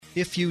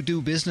If you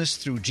do business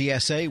through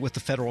GSA with the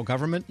federal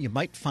government, you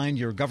might find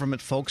your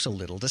government folks a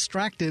little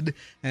distracted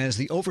as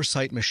the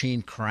oversight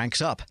machine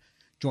cranks up.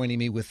 Joining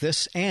me with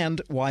this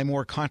and why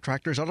more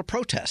contractors ought to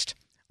protest,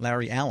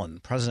 Larry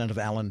Allen, president of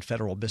Allen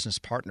Federal Business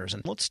Partners.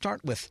 And let's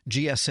start with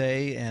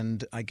GSA,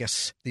 and I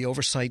guess the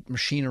oversight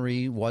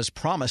machinery was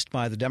promised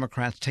by the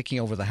Democrats taking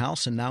over the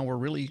House, and now we're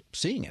really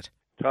seeing it.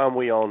 Tom,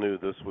 we all knew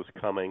this was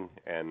coming,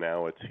 and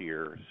now it's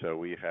here. So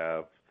we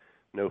have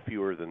no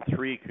fewer than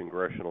 3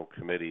 congressional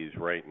committees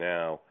right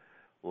now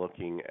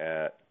looking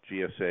at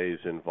GSA's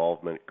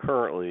involvement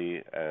currently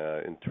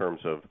in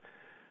terms of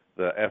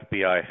the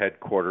FBI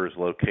headquarters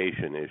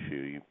location issue.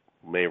 You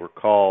may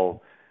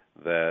recall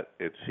that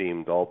it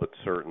seemed all but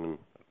certain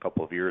a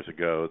couple of years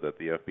ago that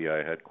the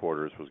FBI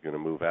headquarters was going to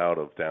move out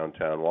of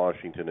downtown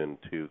Washington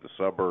into the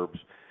suburbs,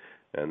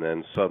 and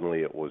then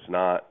suddenly it was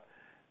not.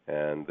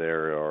 And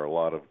there are a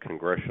lot of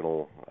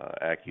congressional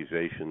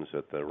accusations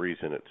that the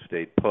reason it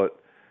stayed put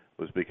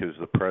was because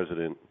the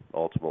president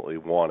ultimately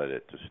wanted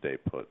it to stay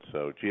put.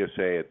 So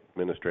GSA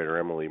Administrator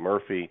Emily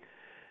Murphy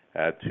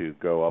had to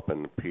go up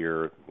and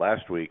appear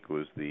last week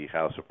was the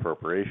House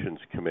Appropriations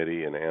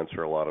Committee and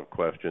answer a lot of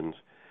questions.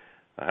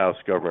 The House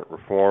Government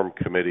Reform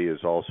Committee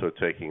is also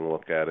taking a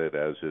look at it,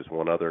 as is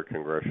one other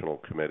congressional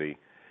committee.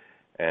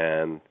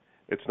 And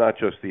it's not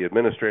just the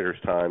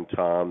administrator's time,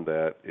 Tom,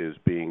 that is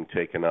being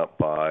taken up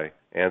by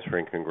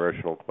answering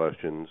congressional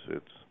questions.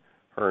 It's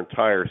her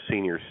entire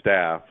senior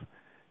staff.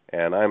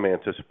 And I'm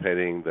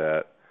anticipating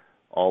that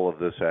all of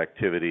this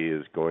activity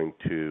is going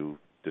to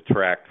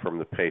detract from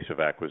the pace of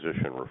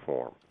acquisition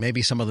reform.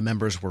 Maybe some of the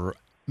members were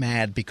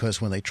mad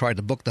because when they tried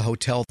to book the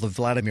hotel, the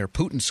Vladimir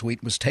Putin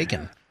suite was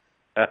taken.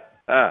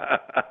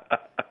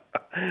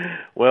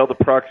 Well, the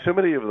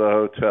proximity of the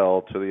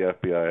hotel to the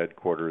FBI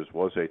headquarters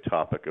was a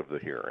topic of the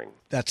hearing.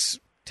 That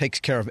takes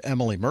care of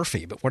Emily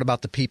Murphy. But what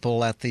about the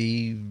people at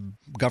the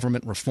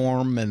government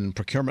reform and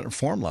procurement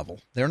reform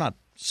level? They're not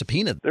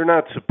subpoenaed. They're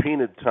not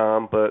subpoenaed,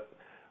 Tom, but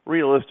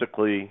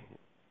realistically,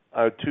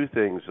 I have 2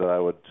 things that I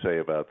would say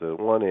about that.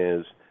 One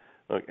is,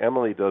 look,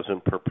 Emily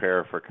doesn't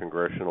prepare for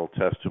congressional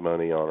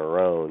testimony on her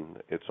own.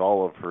 It's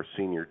all of her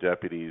senior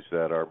deputies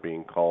that are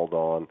being called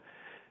on.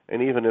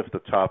 And even if the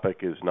topic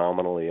is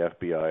nominally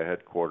FBI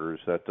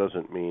headquarters, that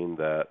doesn't mean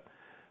that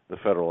the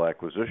Federal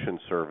Acquisition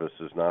Service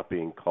is not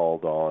being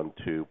called on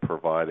to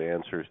provide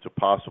answers to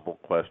possible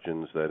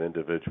questions that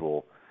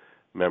individual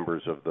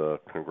members of the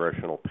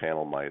congressional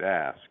panel might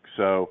ask.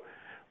 So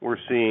we're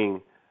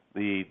seeing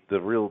the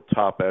real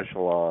top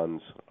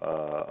echelons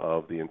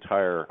of the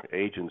entire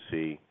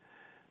agency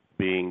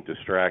being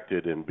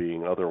distracted and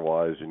being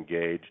otherwise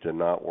engaged and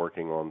not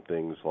working on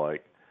things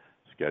like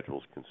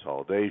schedules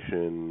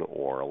consolidation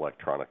or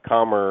electronic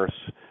commerce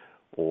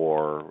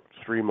or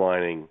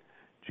streamlining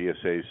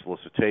GSA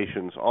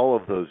solicitations, all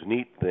of those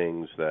neat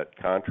things that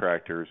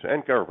contractors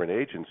and government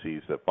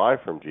agencies that buy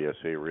from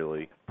GSA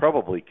really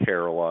probably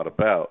care a lot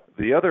about.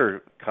 The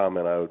other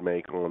comment I would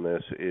make on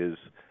this is,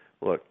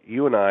 look,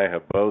 you and I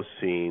have both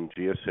seen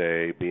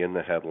GSA be in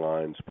the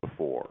headlines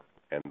before,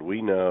 and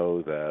we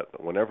know that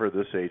whenever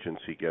this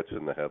agency gets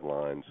in the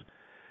headlines,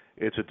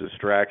 it's a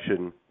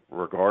distraction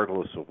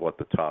regardless of what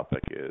the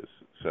topic is.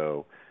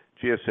 So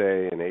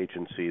GSA, an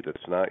agency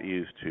that's not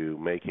used to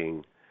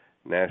making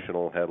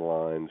national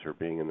headlines or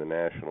being in the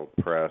national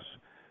press,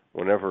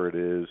 whenever it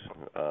is,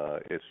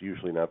 it's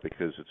usually not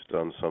because it's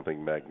done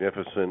something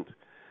magnificent,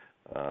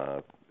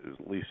 at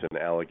least an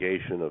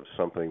allegation of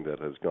something that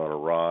has gone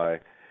awry,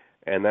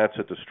 and that's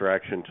a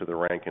distraction to the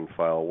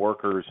rank-and-file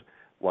workers,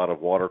 a lot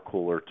of water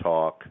cooler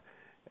talk,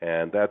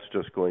 and that's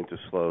just going to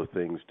slow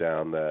things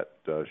down that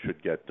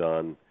should get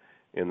done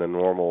in the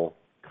normal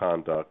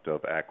conduct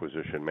of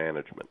acquisition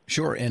management.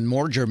 Sure, and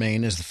more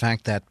germane is the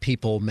fact that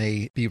people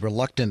may be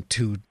reluctant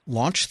to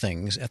launch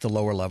things at the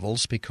lower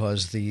levels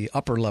because the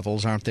upper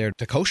levels aren't there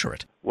to kosher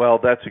it. Well,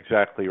 that's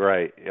exactly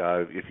right.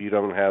 If you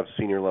don't have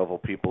senior-level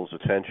people's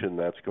attention,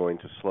 that's going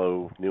to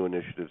slow new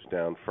initiatives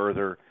down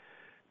further.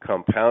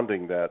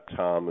 Compounding that,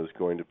 Tom, is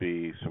going to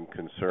be some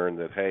concern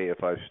that, hey,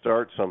 if I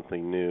start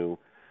something new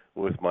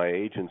with my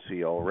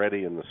agency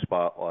already in the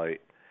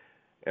spotlight,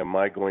 am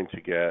I going to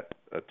get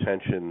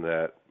attention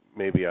that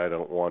maybe I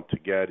don't want to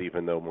get,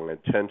 even though my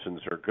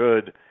intentions are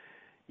good?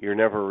 You're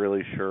never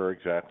really sure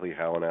exactly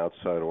how an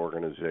outside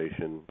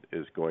organization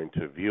is going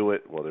to view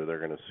it, whether they're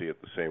going to see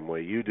it the same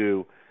way you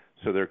do.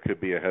 So there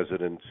could be a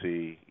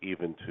hesitancy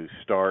even to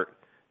start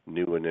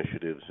new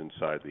initiatives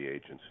inside the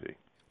agency.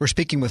 We're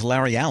speaking with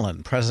Larry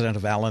Allen, president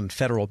of Allen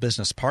Federal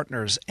Business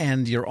Partners,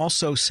 and you're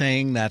also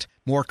saying that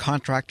more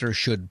contractors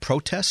should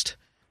protest?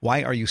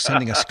 Why are you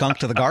sending a skunk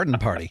to the garden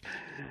party?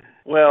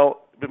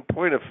 Well, in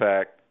point of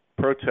fact,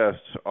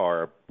 protests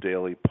are a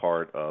daily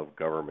part of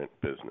government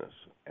business.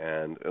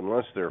 And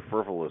unless they're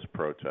frivolous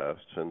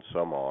protests, and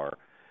some are,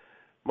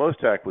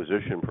 most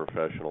acquisition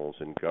professionals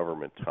in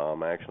government,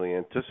 Tom, actually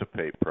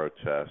anticipate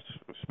protests,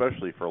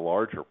 especially for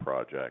larger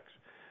projects.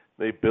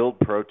 They build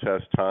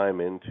protest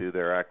time into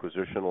their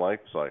acquisition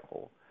life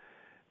cycle,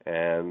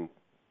 and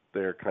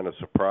they're kind of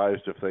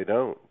surprised if they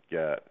don't.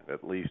 get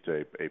at least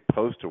a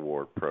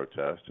post-award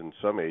protest, and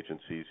some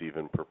agencies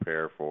even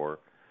prepare for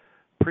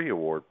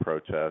pre-award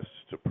protests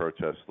to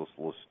protest the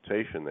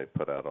solicitation they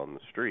put out on the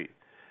street.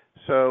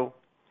 So,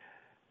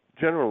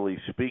 generally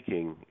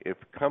speaking, if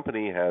a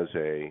company has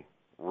a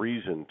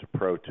reason to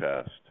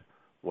protest,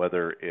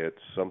 whether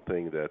it's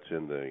something that's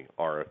in the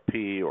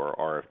RFP or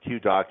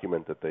RFQ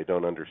document that they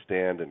don't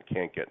understand and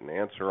can't get an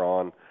answer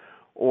on,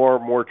 or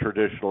more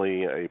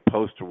traditionally, a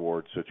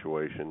post-award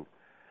situation,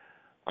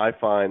 I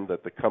find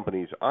that the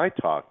companies I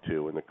talk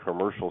to in the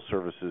commercial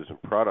services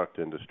and product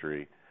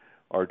industry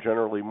are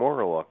generally more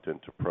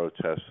reluctant to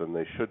protest than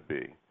they should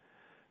be.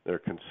 They're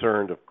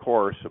concerned, of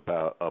course,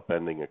 about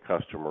upending a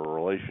customer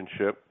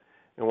relationship,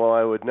 and while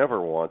I would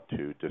never want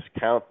to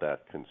discount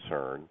that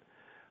concern,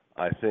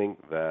 I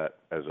think that,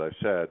 as I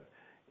said,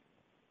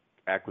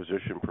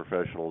 acquisition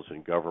professionals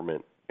in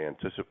government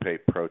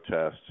anticipate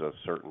protests at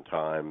certain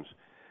times,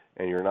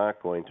 and you're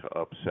not going to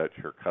upset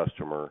your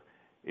customer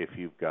if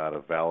you've got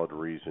a valid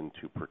reason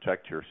to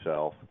protect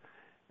yourself.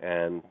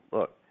 And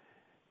look,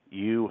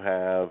 you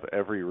have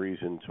every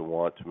reason to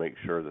want to make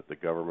sure that the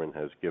government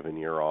has given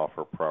your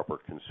offer proper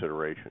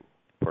consideration,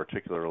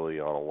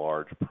 particularly on a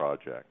large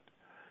project.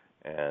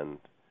 And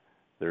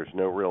there's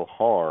no real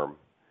harm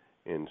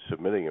in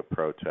submitting a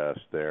protest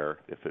there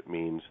if it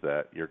means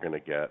that you're going to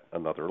get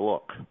another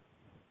look.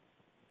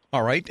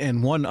 All right,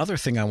 and one other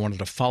thing I wanted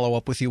to follow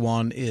up with you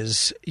on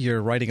is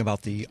you're writing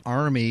about the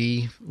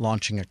Army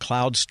launching a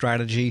cloud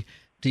strategy.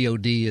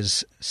 DoD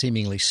is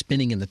seemingly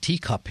spinning in the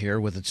teacup here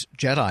with its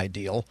JEDI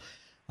deal.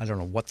 I don't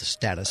know what the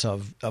status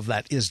of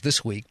that is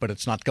this week, but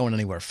it's not going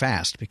anywhere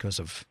fast because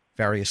of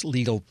various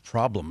legal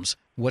problems.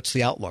 What's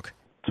the outlook?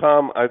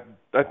 Tom, I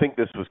think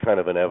this was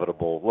kind of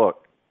inevitable.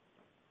 Look,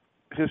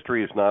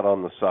 history is not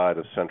on the side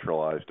of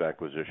centralized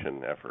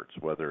acquisition efforts,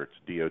 whether it's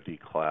DoD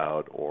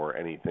Cloud or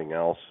anything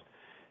else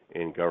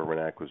in government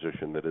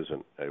acquisition that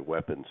isn't a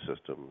weapons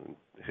system.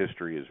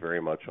 History is very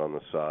much on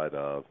the side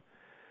of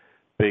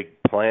big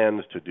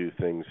plans to do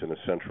things in a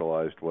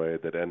centralized way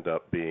that end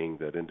up being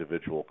that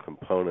individual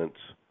components,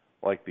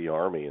 like the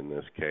Army in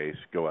this case,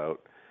 go out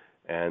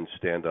and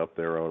stand up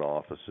their own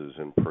offices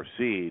and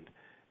proceed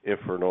if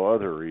for no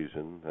other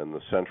reason than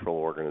the central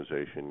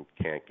organization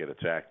can't get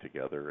its act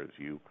together, as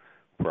you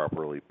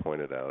properly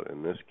pointed out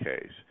in this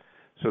case.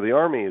 So the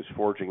Army is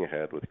forging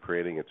ahead with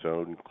creating its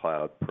own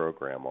cloud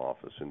program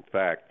office. In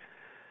fact,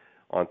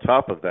 on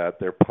top of that,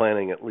 they're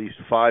planning at least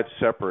 5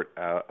 separate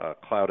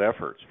cloud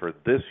efforts for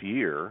this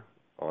year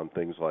on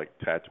things like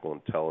tactical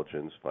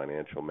intelligence,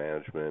 financial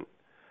management,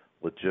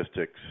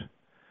 logistics,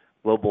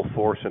 global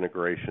force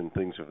integration,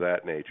 things of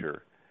that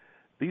nature.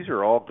 These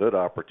are all good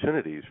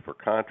opportunities for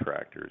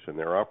contractors, and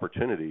they're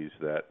opportunities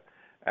that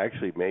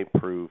actually may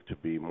prove to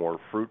be more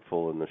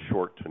fruitful in the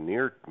short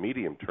to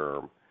medium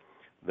term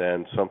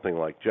than something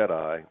like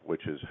JEDI,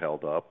 which is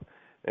held up,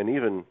 and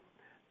even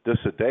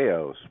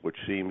Deus, which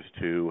seems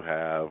to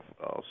have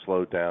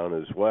slowed down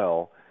as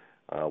well.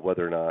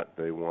 Whether or not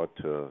they want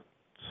to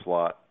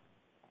slot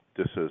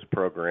Deus'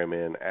 program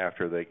in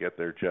after they get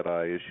their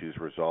JEDI issues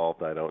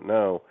resolved, I don't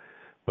know.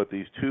 But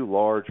these 2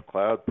 large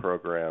cloud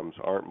programs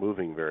aren't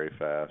moving very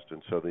fast,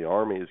 and so the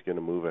Army is going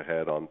to move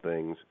ahead on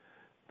things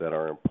that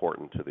are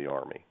important to the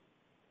Army.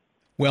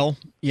 Well,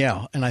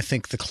 yeah, and I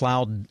think the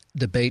cloud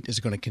debate is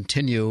going to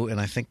continue, and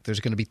I think there's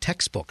going to be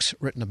textbooks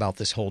written about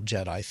this whole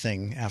JEDI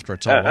thing after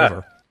it's all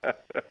over.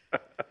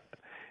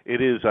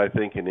 It is, I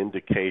think, an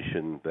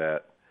indication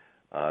that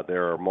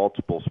there are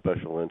multiple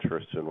special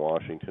interests in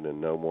Washington,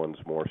 and no one's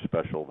more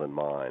special than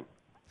mine.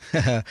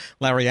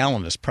 Larry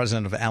Allen is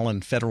president of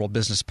Allen Federal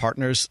Business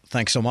Partners.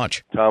 Thanks so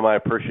much. Tom, I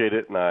appreciate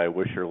it, and I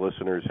wish your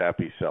listeners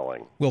happy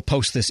selling. We'll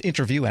post this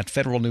interview at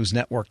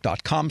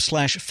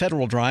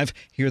federalnewsnetwork.com/Federal Drive.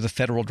 Hear the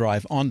Federal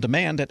Drive on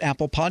demand at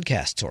Apple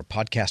Podcasts or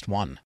Podcast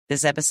One.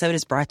 This episode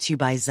is brought to you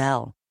by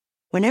Zelle.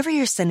 Whenever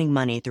you're sending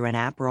money through an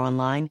app or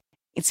online,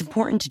 it's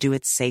important to do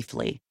it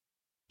safely.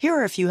 Here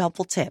are a few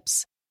helpful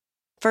tips.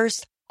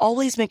 First,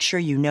 always make sure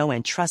you know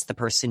and trust the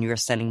person you are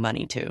sending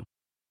money to.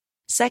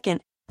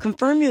 Second,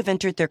 confirm you have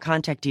entered their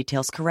contact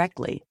details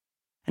correctly.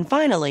 And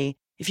finally,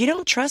 if you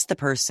don't trust the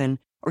person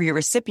or your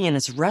recipient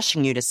is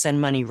rushing you to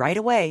send money right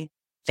away,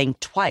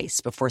 think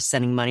twice before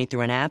sending money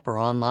through an app or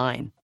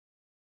online.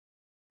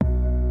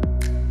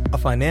 A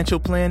financial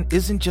plan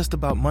isn't just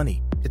about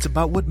money. It's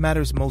about what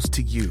matters most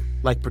to you,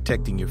 like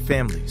protecting your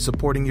family,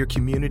 supporting your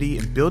community,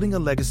 and building a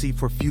legacy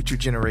for future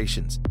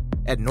generations.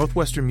 At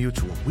Northwestern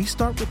Mutual, we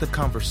start with a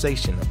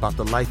conversation about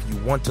the life you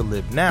want to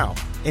live now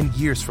and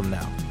years from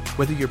now.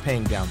 Whether you're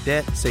paying down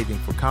debt, saving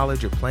for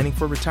college, or planning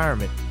for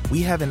retirement,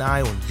 we have an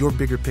eye on your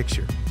bigger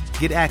picture.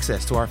 Get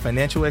access to our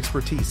financial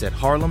expertise at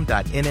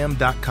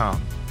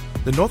harlem.nm.com.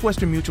 The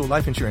Northwestern Mutual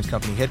Life Insurance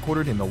Company,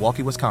 headquartered in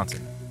Milwaukee,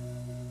 Wisconsin.